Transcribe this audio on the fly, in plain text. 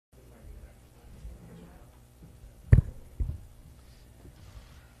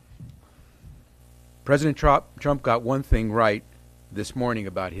President Trump got one thing right this morning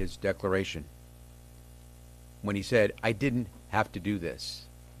about his declaration when he said, I didn't have to do this.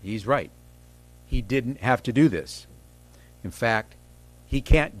 He's right. He didn't have to do this. In fact, he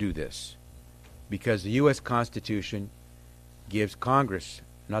can't do this because the U.S. Constitution gives Congress,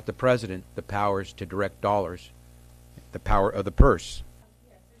 not the President, the powers to direct dollars, the power of the purse.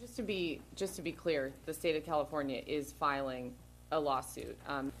 Just to be clear, the state of California is filing a lawsuit.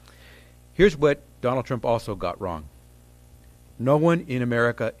 Here's what Donald Trump also got wrong. No one in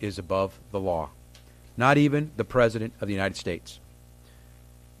America is above the law, not even the President of the United States.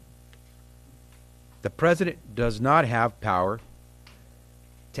 The President does not have power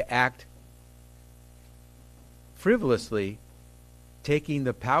to act frivolously, taking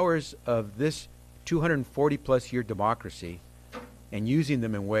the powers of this 240-plus year democracy and using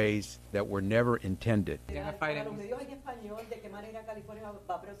them in ways that were never intended.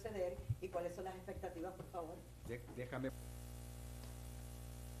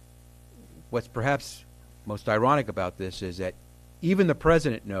 What's perhaps most ironic about this is that even the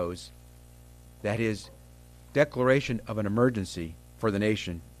President knows that his declaration of an emergency for the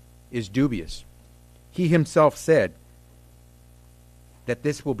nation is dubious. He himself said that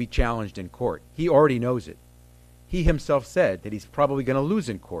this will be challenged in court. He already knows it. He himself said that he's probably going to lose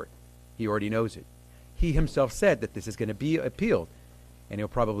in court. He already knows it. He himself said that this is going to be appealed, and he'll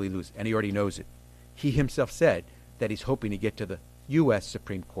probably lose, and he already knows it. He himself said that he's hoping to get to the U.S.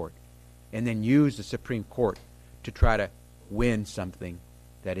 Supreme Court and then use the Supreme Court to try to win something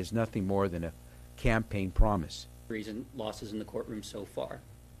that is nothing more than a campaign promise. Reason losses in the courtroom so far.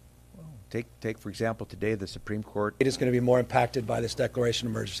 Well, take for example, today the Supreme Court. It is going to be more impacted by this declaration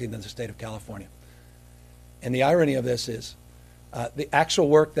of emergency than the state of California. And the irony of this is the actual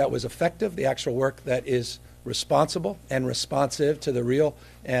work that was effective, the actual work that is responsible and responsive to the real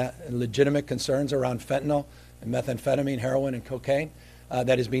legitimate concerns around fentanyl and methamphetamine, heroin, and cocaine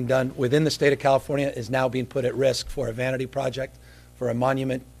that is being done within the state of California is now being put at risk for a vanity project, for a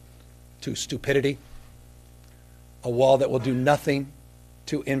monument to stupidity, a wall that will do nothing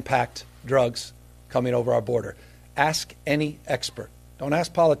to impact drugs coming over our border. Ask any expert. Don't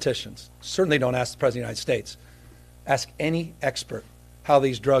ask politicians. Certainly don't ask the President of the United States. Ask any expert how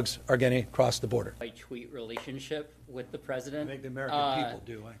these drugs are getting across the border. A tweet relationship with the President. I think the American people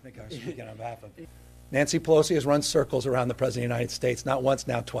do. I think I was speaking on behalf of Nancy Pelosi has run circles around the President of the United States, not once,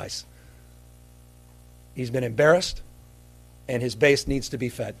 now twice. He's been embarrassed, and his base needs to be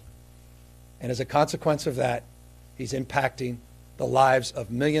fed. And as a consequence of that, he's impacting the lives of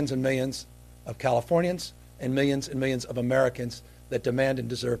millions and millions of Californians and millions of Americans that demand and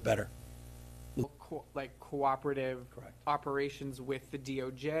deserve better. Like cooperative operations with the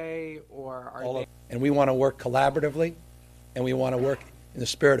DOJ, or are they? And we want to work collaboratively, and we want to work in the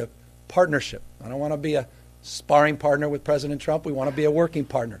spirit of partnership. I don't want to be a sparring partner with President Trump. We want to be a working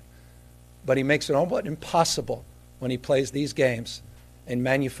partner. But he makes it almost impossible when he plays these games and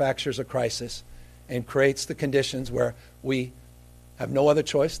manufactures a crisis and creates the conditions where we have no other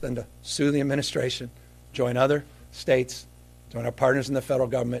choice than to sue the administration, join other states, join our partners in the federal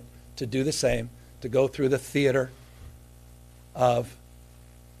government to do the same, to go through the theater of,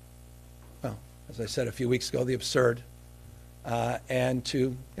 well, as I said a few weeks ago, the absurd, and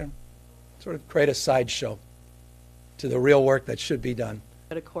to sort of create a sideshow to the real work that should be done.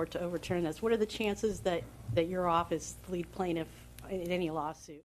 Go to court to overturn this. What are the chances that your office lead plaintiff in any lawsuit?